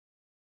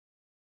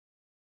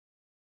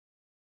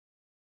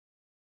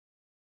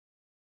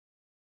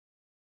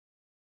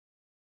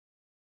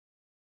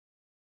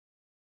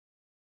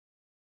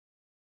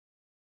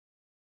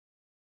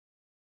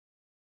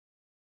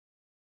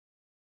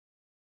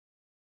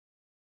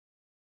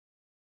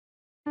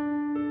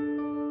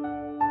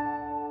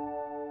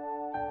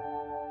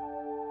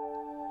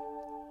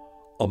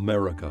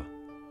America,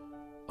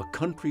 a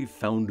country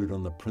founded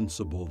on the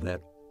principle that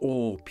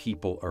all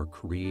people are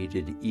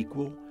created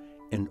equal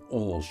and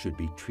all should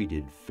be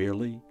treated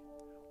fairly,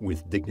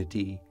 with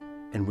dignity,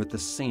 and with the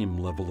same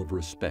level of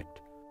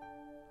respect.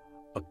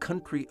 A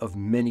country of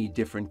many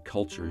different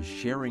cultures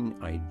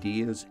sharing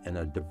ideas and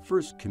a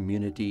diverse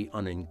community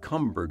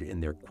unencumbered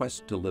in their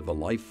quest to live a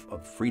life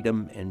of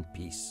freedom and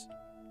peace.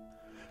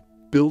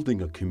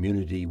 Building a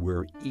community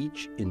where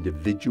each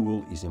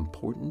individual is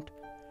important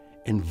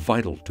and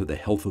vital to the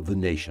health of the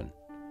nation.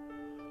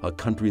 A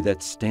country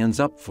that stands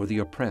up for the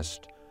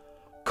oppressed,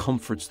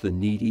 comforts the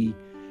needy,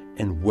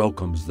 and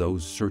welcomes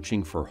those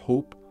searching for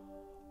hope,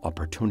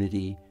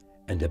 opportunity,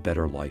 and a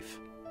better life.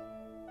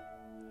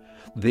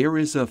 There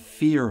is a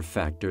fear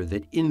factor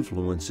that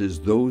influences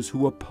those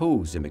who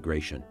oppose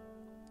immigration.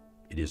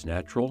 It is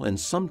natural and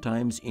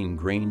sometimes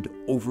ingrained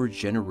over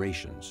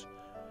generations.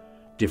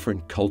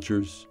 Different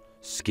cultures,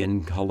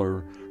 skin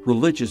color,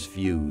 religious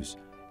views,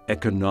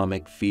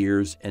 economic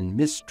fears, and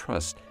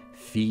mistrust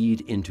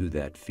feed into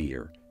that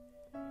fear.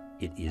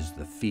 It is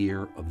the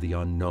fear of the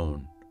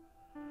unknown.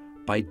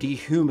 By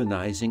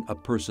dehumanizing a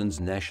person's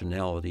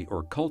nationality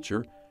or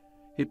culture,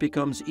 it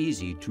becomes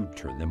easy to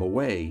turn them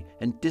away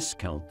and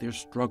discount their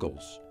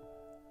struggles.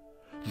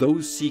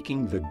 Those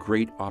seeking the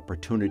great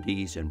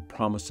opportunities and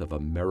promise of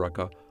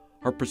America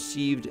are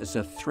perceived as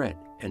a threat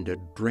and a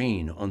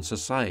drain on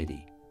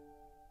society.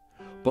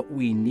 But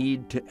we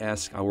need to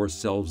ask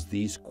ourselves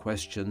these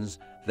questions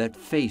that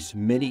face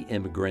many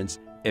immigrants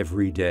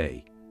every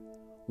day.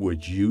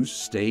 Would you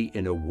stay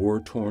in a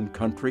war-torn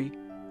country?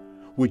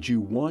 Would you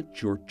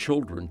want your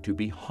children to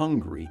be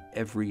hungry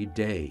every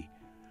day?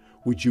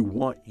 Would you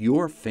want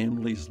your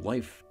family's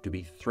life to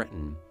be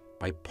threatened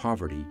by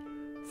poverty,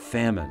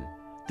 famine,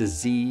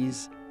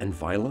 disease, and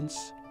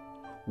violence?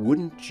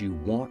 Wouldn't you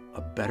want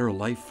a better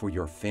life for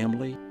your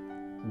family?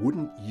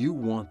 Wouldn't you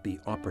want the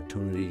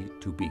opportunity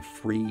to be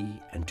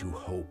free and to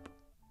hope?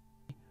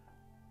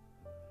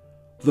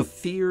 The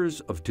fears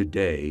of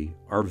today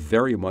are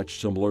very much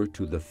similar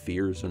to the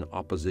fears and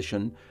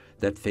opposition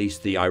that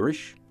faced the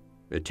Irish,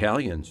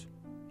 Italians,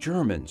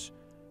 Germans,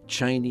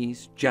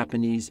 Chinese,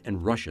 Japanese,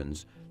 and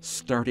Russians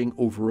starting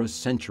over a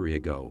century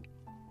ago.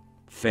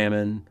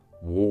 Famine,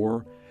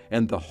 war,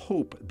 and the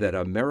hope that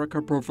America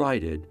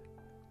provided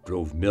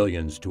drove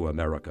millions to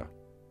America.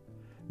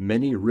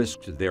 Many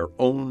risked their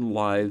own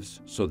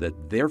lives so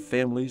that their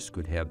families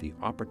could have the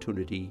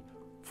opportunity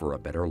for a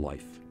better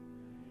life.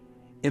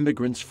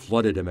 Immigrants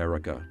flooded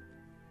America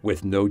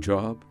with no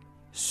job,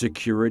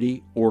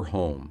 security, or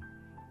home.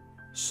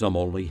 Some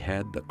only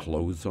had the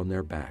clothes on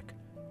their back.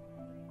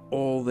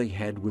 All they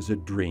had was a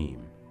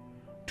dream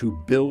to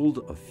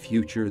build a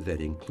future that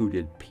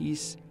included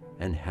peace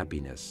and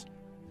happiness.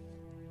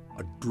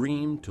 A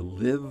dream to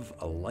live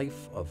a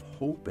life of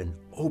hope and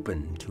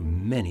open to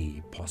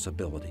many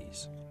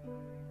possibilities.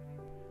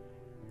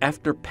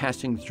 After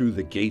passing through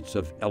the gates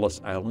of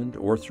Ellis Island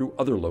or through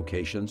other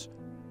locations,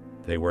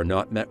 they were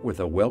not met with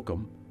a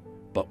welcome,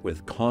 but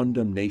with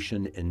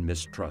condemnation and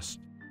mistrust.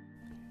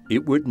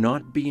 It would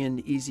not be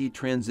an easy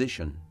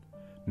transition,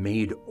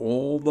 made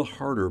all the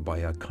harder by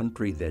a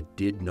country that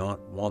did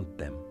not want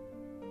them.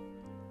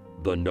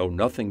 The Know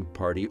Nothing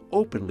Party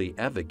openly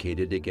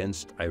advocated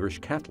against Irish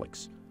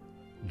Catholics.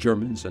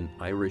 Germans and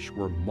Irish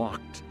were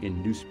mocked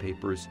in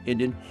newspapers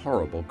and in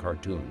horrible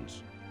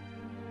cartoons.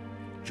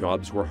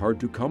 Jobs were hard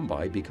to come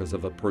by because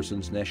of a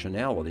person's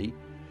nationality,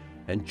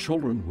 and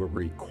children were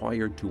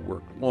required to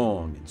work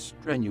long and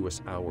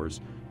strenuous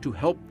hours to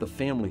help the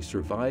family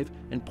survive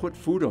and put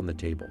food on the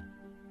table.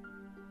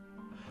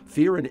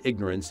 Fear and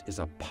ignorance is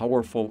a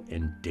powerful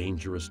and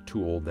dangerous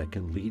tool that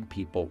can lead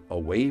people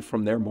away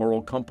from their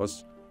moral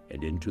compass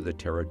and into the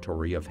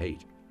territory of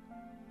hate.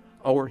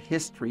 Our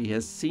history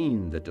has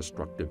seen the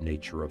destructive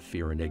nature of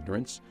fear and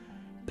ignorance,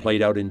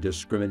 played out in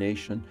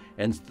discrimination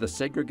and the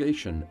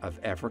segregation of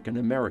African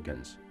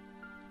Americans,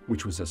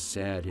 which was a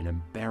sad and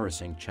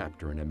embarrassing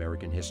chapter in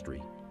American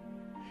history.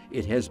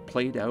 It has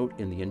played out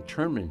in the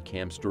internment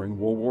camps during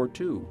World War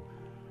II,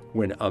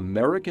 when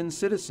American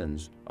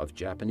citizens of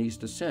Japanese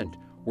descent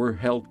were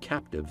held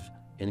captive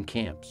in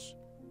camps.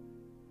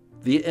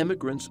 The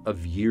immigrants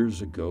of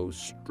years ago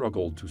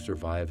struggled to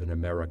survive in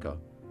America,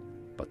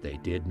 but they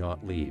did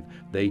not leave.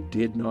 They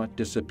did not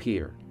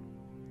disappear.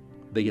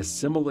 They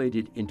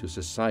assimilated into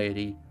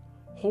society,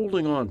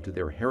 holding on to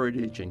their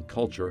heritage and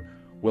culture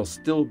while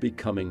still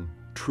becoming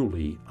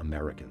truly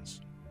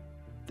Americans.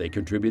 They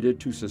contributed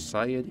to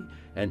society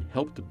and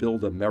helped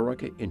build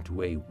America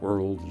into a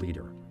world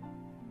leader.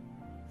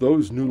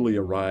 Those newly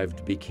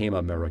arrived became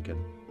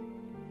American,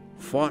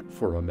 fought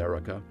for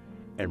America,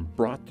 and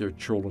brought their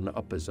children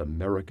up as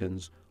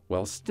Americans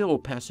while still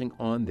passing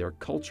on their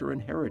culture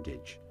and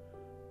heritage.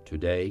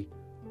 Today,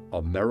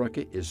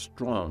 America is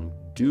strong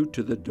due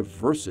to the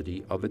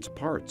diversity of its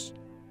parts.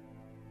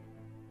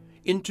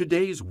 In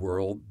today's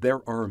world,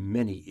 there are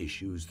many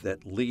issues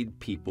that lead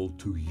people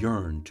to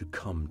yearn to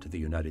come to the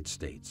United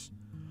States.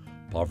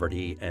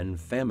 Poverty and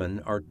famine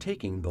are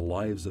taking the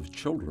lives of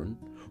children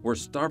or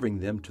starving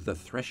them to the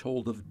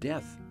threshold of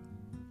death.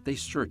 They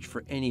search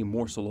for any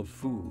morsel of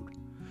food.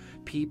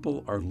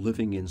 People are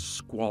living in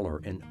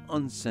squalor and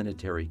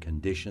unsanitary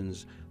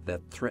conditions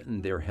that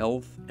threaten their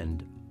health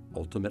and,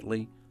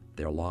 ultimately,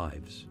 their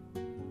lives.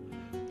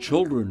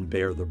 Children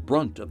bear the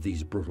brunt of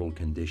these brutal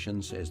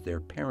conditions as their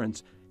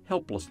parents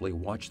helplessly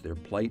watch their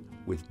plight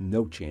with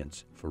no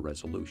chance for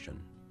resolution.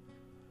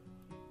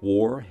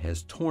 War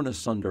has torn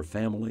asunder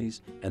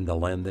families and the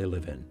land they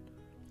live in.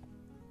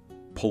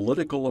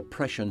 Political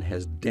oppression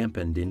has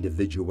dampened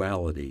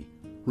individuality,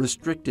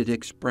 restricted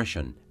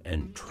expression,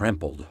 and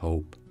trampled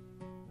hope.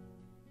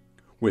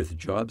 With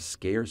jobs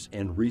scarce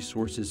and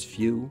resources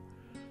few,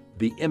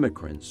 the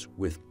immigrants,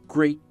 with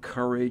great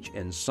courage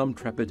and some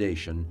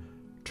trepidation,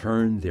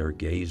 turned their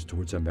gaze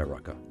towards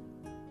America.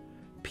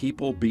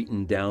 People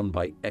beaten down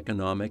by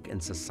economic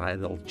and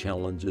societal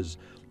challenges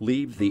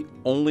leave the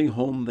only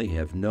home they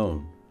have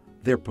known,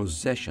 their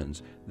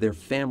possessions, their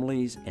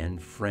families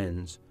and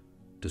friends,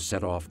 to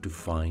set off to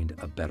find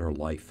a better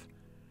life.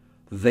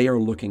 They are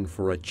looking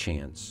for a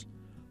chance,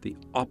 the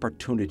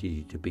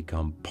opportunity to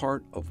become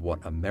part of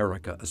what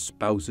America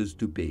espouses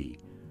to be.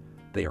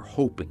 They are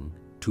hoping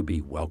to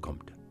be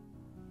welcomed.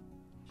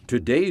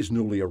 Today's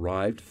newly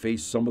arrived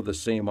face some of the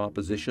same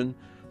opposition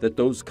that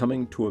those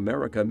coming to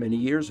America many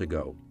years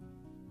ago.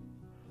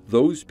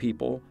 Those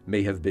people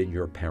may have been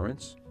your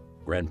parents,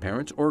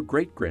 grandparents, or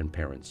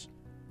great-grandparents.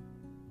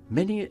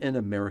 Many in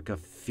America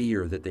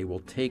fear that they will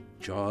take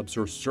jobs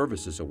or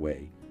services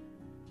away.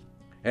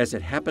 As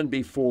it happened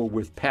before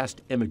with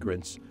past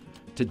immigrants,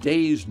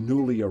 today's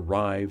newly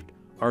arrived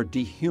are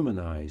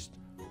dehumanized,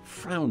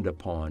 frowned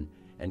upon,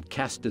 and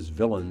cast as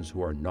villains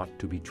who are not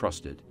to be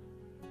trusted.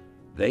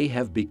 They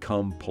have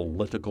become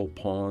political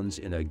pawns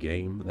in a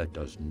game that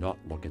does not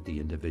look at the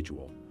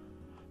individual.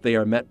 They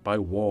are met by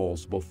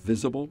walls both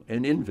visible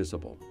and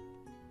invisible.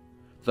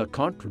 The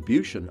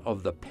contribution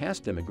of the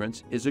past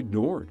immigrants is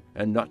ignored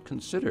and not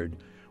considered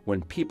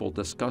when people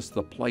discuss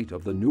the plight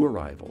of the new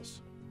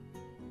arrivals.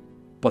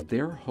 But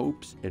their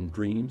hopes and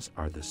dreams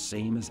are the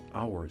same as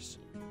ours.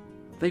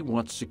 They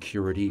want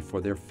security for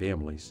their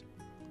families.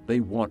 They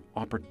want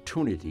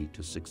opportunity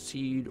to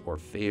succeed or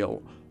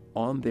fail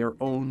on their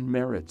own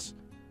merits.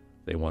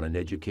 They want an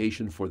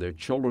education for their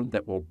children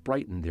that will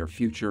brighten their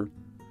future.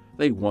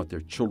 They want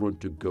their children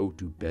to go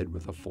to bed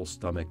with a full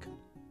stomach.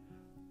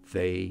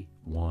 They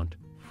want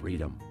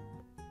freedom.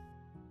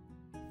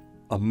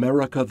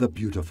 America the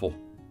beautiful,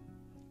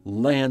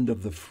 land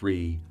of the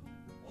free,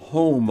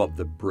 home of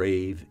the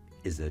brave,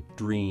 is a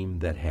dream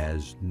that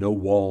has no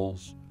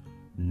walls,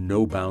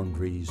 no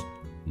boundaries,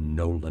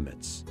 no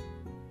limits.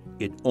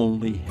 It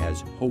only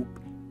has hope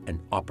and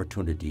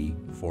opportunity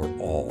for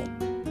all.